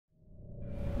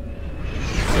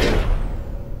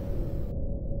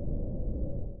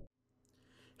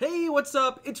what's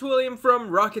up? It's William from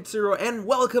Rocket Zero and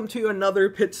welcome to another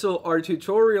pixel art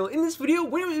tutorial. In this video,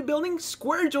 we're going to be building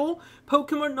Squirtle,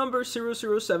 Pokemon number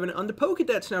 007 on the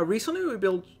Pokédex. Now, recently we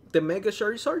built the Mega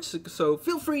Charizard, so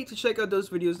feel free to check out those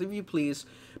videos if you please.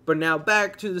 But now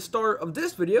back to the start of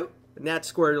this video, and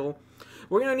that's Squirtle.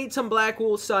 We're going to need some black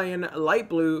wool, cyan, light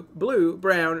blue, blue,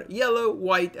 brown, yellow,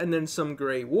 white, and then some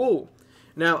gray wool.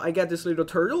 Now, I got this little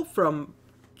turtle from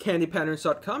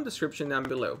candypatterns.com, description down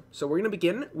below. So we're going to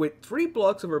begin with 3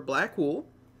 blocks of our black wool.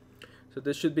 So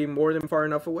this should be more than far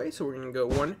enough away. So we're going to go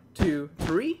 1, 2,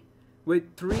 3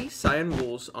 with 3 cyan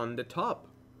wools on the top.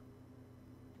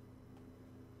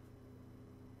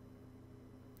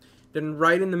 Then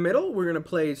right in the middle, we're going to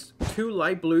place 2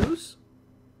 light blues.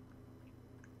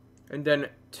 And then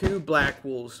 2 black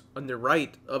wools on the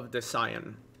right of the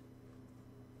cyan.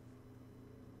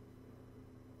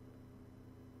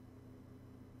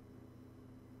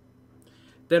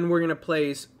 Then we're going to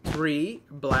place 3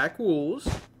 black wools.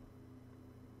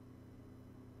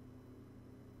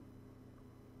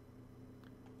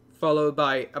 Followed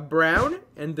by a brown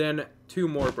and then 2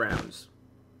 more browns.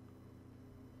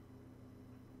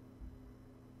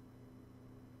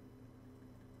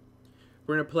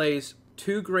 We're going to place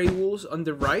 2 gray wools on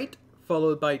the right,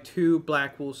 followed by 2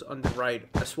 black wools on the right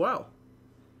as well.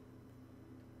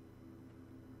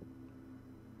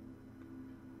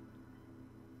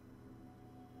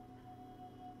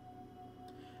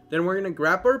 Then we're going to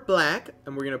grab our black,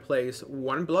 and we're going to place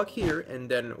 1 block here,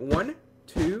 and then 1,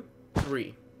 2,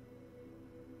 3.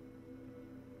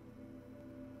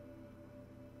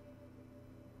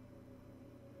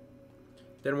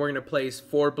 Then we're going to place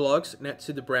 4 blocks next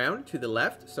to the brown, to the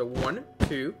left. So 1,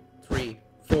 2, 3,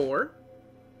 4.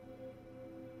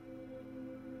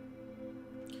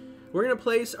 We're going to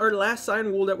place our last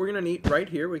cyan wool that we're going to need right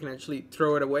here. We can actually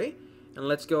throw it away. And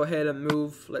let's go ahead and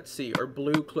move, let's see, our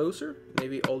blue closer.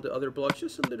 Maybe all the other blocks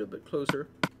just a little bit closer.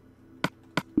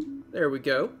 There we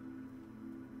go.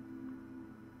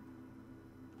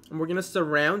 And we're going to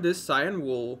surround this cyan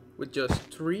wool with just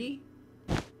 3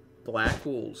 black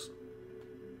wools.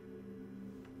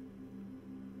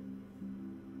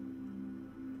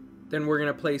 Then we're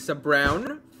going to place a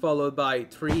brown, followed by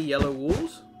 3 yellow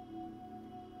wools.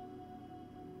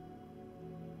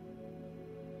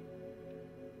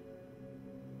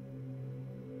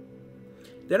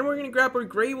 Then we're going to grab our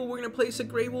gray wool. We're going to place a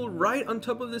gray wool right on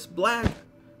top of this black.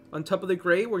 On top of the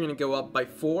gray, we're going to go up by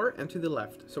 4 and to the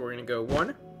left. So we're going to go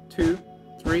 1, 2,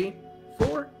 3,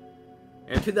 4,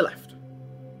 and to the left.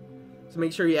 So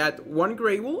make sure you add 1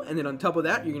 gray wool, and then on top of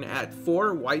that, you're going to add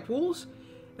 4 white wools.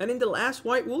 And in the last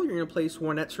white wool, you're going to place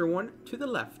 1 extra one to the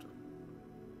left.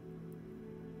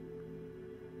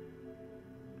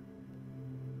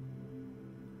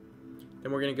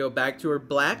 Then we're going to go back to our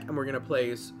black, and we're going to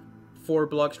place 4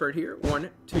 blocks right here. 1,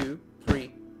 2,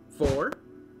 3, 4.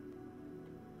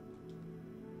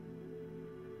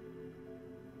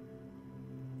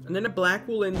 And then a black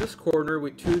wool in this corner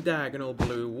with 2 diagonal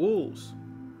blue wools.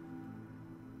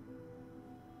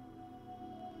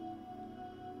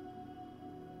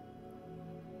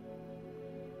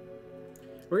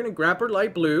 We're going to grab our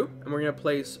light blue and we're going to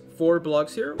place 4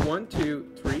 blocks here. 1,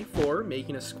 2, 3, 4,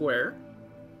 making a square.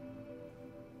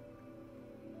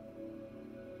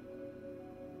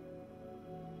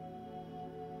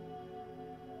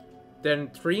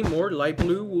 Then 3 more light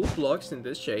blue wool blocks in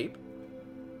this shape.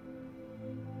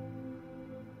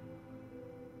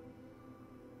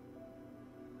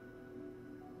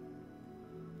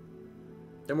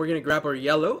 Then we're going to grab our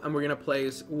yellow and we're going to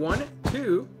place 1,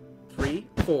 2, 3,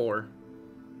 4.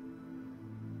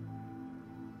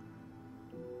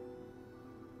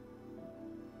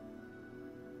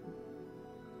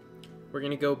 We're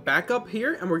going to go back up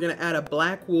here and we're going to add a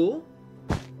black wool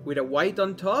with a white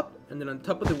on top, and then on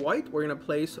top of the white, we're going to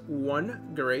place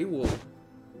 1 gray wool.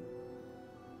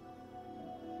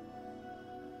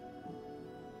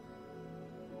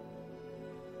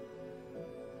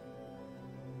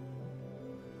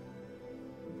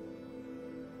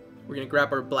 We're going to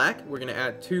grab our black, we're going to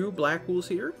add 2 black wools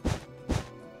here.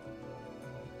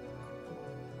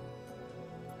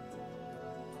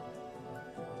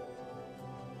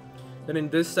 Then in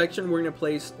this section, we're going to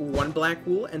place 1 black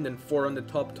wool and then 4 on the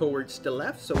top towards the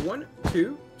left. So 1,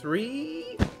 2,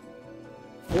 3,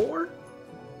 4.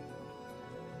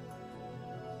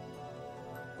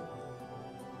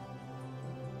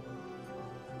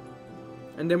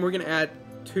 And then we're going to add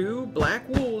 2 black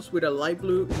wools with a light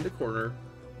blue in the corner.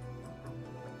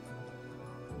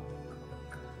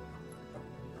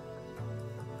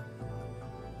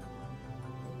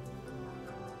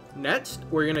 Next,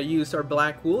 we're going to use our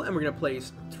black wool and we're going to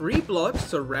place 3 blocks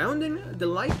surrounding the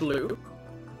light blue.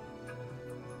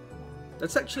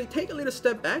 Let's actually take a little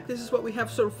step back. This is what we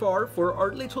have so far for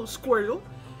our little Squirtle.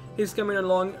 He's coming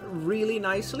along really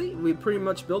nicely. We pretty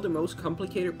much built the most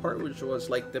complicated part, which was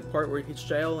like the part where his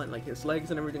shell and like his legs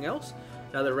and everything else.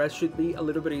 Now the rest should be a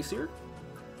little bit easier.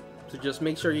 So just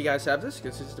make sure you guys have this,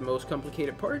 because this is the most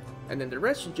complicated part. And then the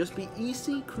rest should just be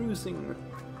easy cruising.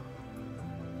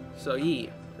 So yeah,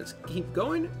 let's keep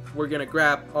going. We're gonna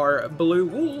grab our blue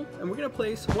wool and we're gonna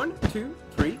place 1, 2,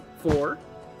 3, 4,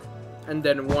 and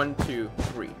then 1, 2,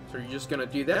 3. So you're just gonna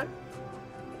do that.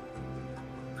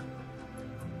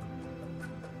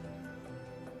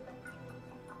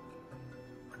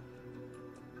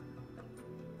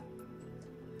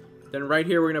 Then right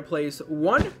here we're gonna place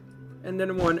 1, and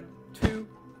then 1, 2,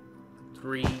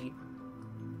 3.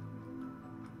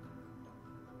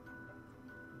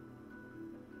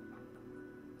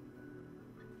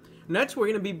 Next, we're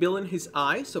going to be building his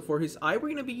eye. So for his eye, we're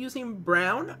going to be using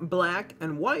brown, black,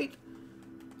 and white.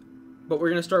 But we're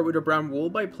going to start with a brown wool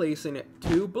by placing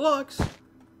 2 blocks.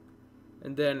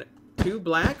 And then 2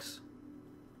 blacks.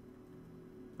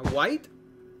 A white.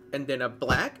 And then a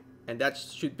black. And that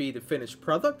should be the finished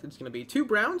product. It's going to be 2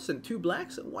 browns and 2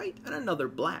 blacks, a white, and another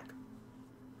black.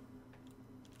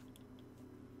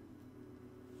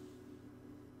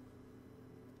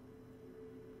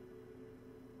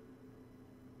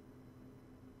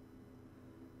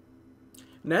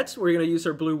 Next, we're going to use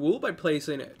our blue wool by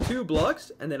placing 2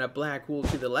 blocks and then a black wool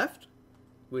to the left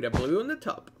with a blue on the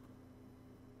top.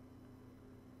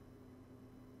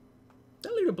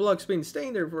 That little block's been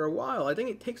staying there for a while. I think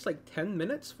it takes like 10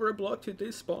 minutes for a block to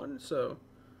despawn, so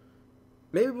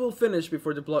maybe we'll finish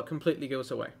before the block completely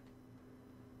goes away.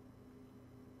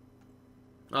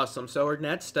 Awesome, so our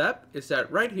next step is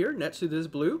that right here, next to this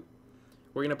blue,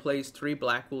 we're going to place 3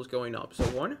 black wools going up. So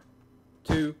 1,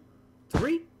 2,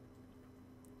 3.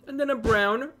 And then a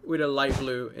brown with a light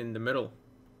blue in the middle.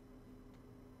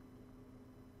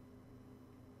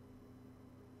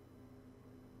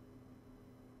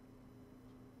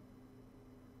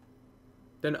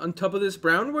 Then on top of this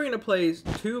brown, we're going to place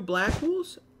 2 black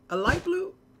wools, a light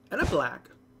blue, and a black.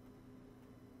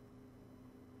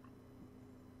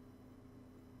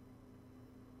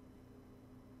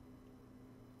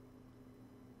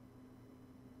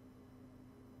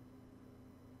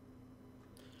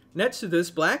 Next to this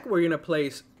black, we're going to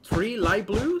place 3 light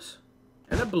blues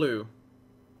and a blue.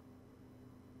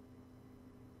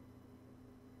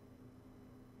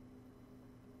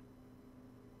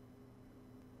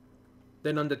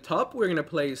 Then on the top, we're going to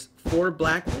place 4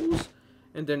 black wools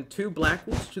and then 2 black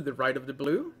wools to the right of the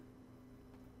blue.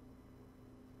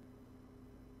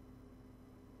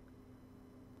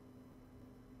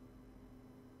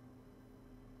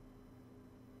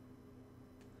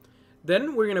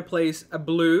 Then we're going to place a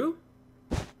blue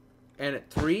and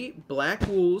 3 black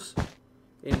wools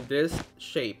in this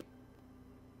shape.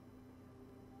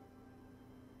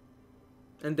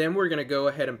 And then we're going to go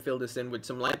ahead and fill this in with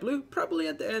some light blue, probably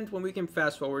at the end when we can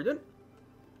fast forward it.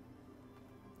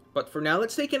 But for now,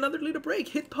 let's take another little break.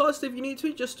 Hit pause if you need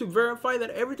to, just to verify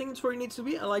that everything is where it needs to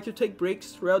be. I like to take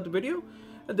breaks throughout the video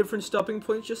at different stopping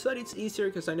points, just so that it's easier,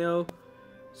 because I know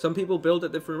some people build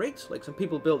at different rates. Like, some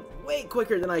people build way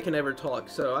quicker than I can ever talk.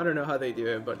 So I don't know how they do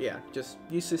it. But yeah, just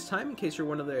use this time in case you're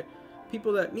one of the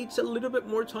people that needs a little bit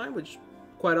more time. Which,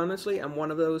 quite honestly, I'm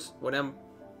one of those. When I'm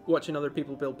watching other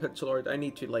people build pixel art, I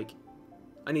need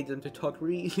them to talk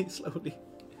really slowly.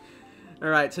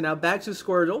 Alright, so now back to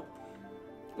Squirtle.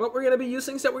 What we're going to be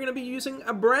using is that we're going to be using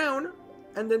a brown.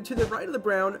 And then to the right of the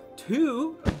brown,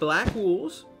 2 black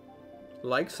wools.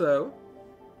 Like so.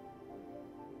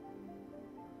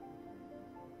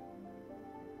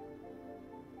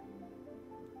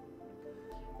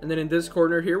 And then in this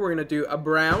corner here, we're going to do a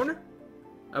brown,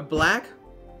 a black,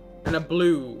 and a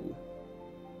blue.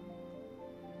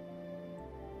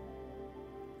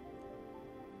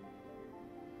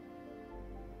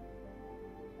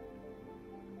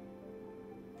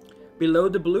 Below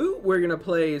the blue, we're going to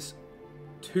place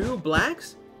 2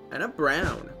 blacks and a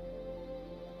brown.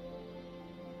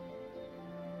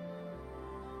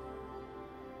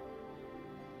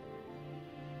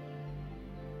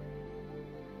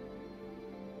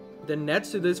 Then next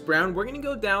to this brown, we're going to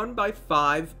go down by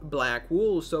 5 black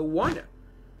wools. So 1,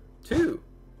 2,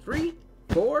 3,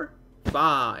 4,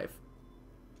 5.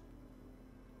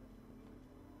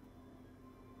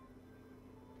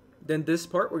 Then this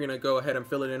part, we're going to go ahead and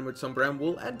fill it in with some brown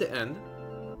wool at the end.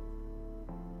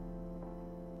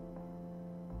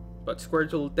 But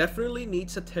Squirtle definitely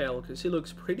needs a tail, because he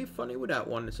looks pretty funny with that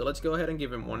one. So let's go ahead and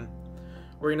give him one.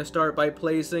 we're going to start by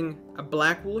placing a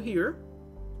black wool here.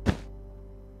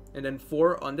 And then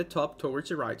 4 on the top towards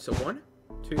the right. So 1,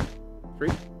 2, 3,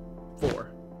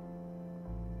 4.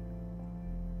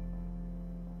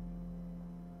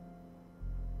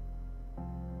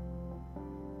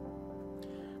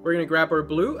 We're going to grab our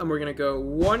blue and we're going to go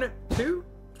 1, 2,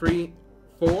 3,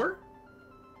 4.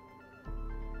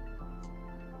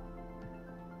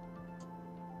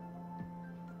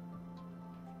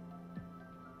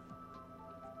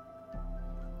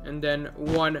 And then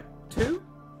 1, 2.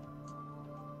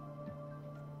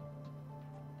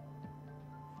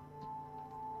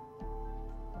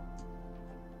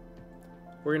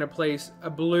 We're going to place a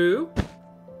blue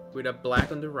with a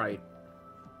black on the right.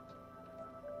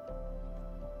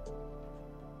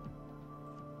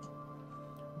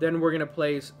 Then we're going to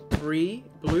place 3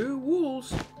 blue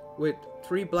wools with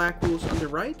 3 black wools on the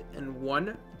right and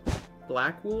 1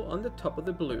 black wool on the top of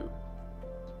the blue.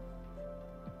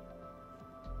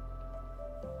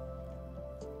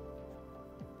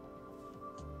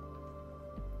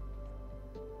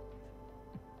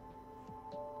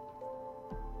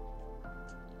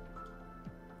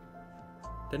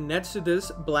 Then next to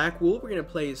this black wool, we're going to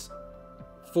place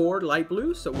 4 light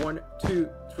blues. So 1, 2,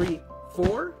 3,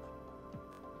 4.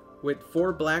 With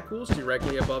 4 black wools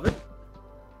directly above it.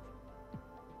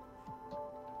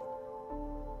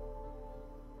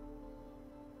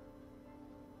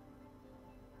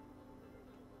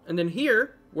 And then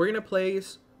here, we're going to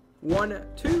place 1,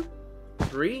 2,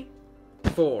 3,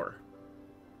 4.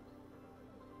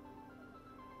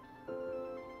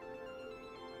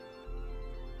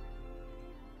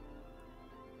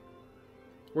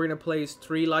 We're going to place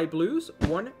 3 light blues.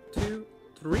 1, 2,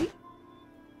 3.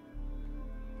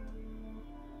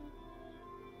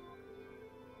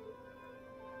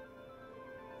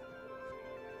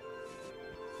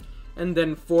 And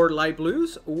then 4 light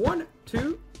blues. 1,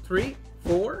 2, 3,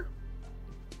 4.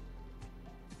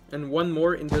 And 1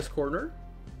 more in this corner.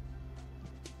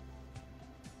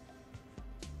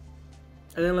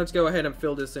 And then let's go ahead and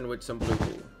fill this in with some blue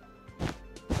wool.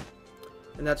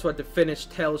 And that's what the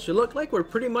finished tail should look like. We're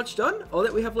pretty much done. All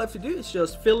that we have left to do is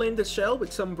just fill in the shell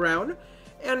with some brown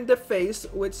and the face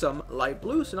with some light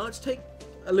blue. So now let's take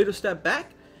a little step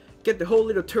back, get the whole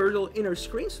little turtle in our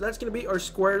screen. So that's going to be our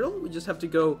Squirtle. We just have to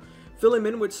go fill him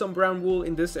in with some brown wool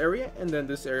in this area and then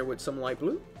this area with some light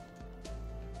blue.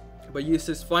 But use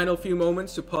this final few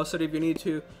moments to pause it if you need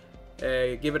to.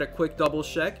 Give it a quick double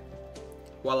check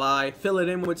while I fill it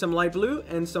in with some light blue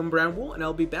and some brown wool, and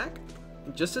I'll be back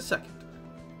in just a second.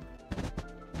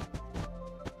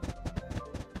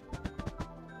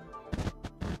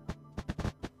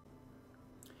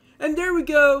 And there we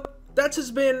go. That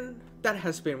has been,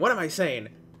 what am I saying?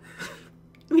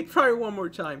 Let me try it one more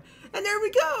time. And there we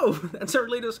go! That's our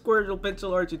latest Squirtle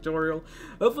pencil art tutorial.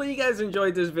 Hopefully you guys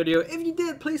enjoyed this video. If you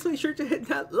did, please make sure to hit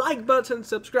that like button,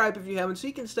 subscribe if you haven't, so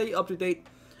you can stay up to date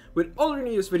with all our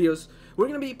newest videos. We're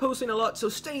going to be posting a lot, so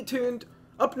stay tuned.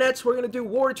 Up next, we're going to do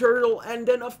War Turtle, and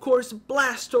then of course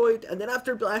Blastoid, and then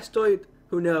after Blastoid,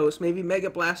 who knows, maybe Mega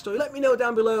Blastoid. Let me know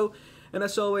down below. And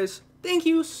as always, thank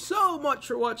you so much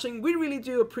for watching. We really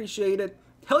do appreciate it.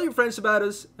 Tell your friends about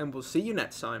us, and we'll see you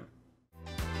next time.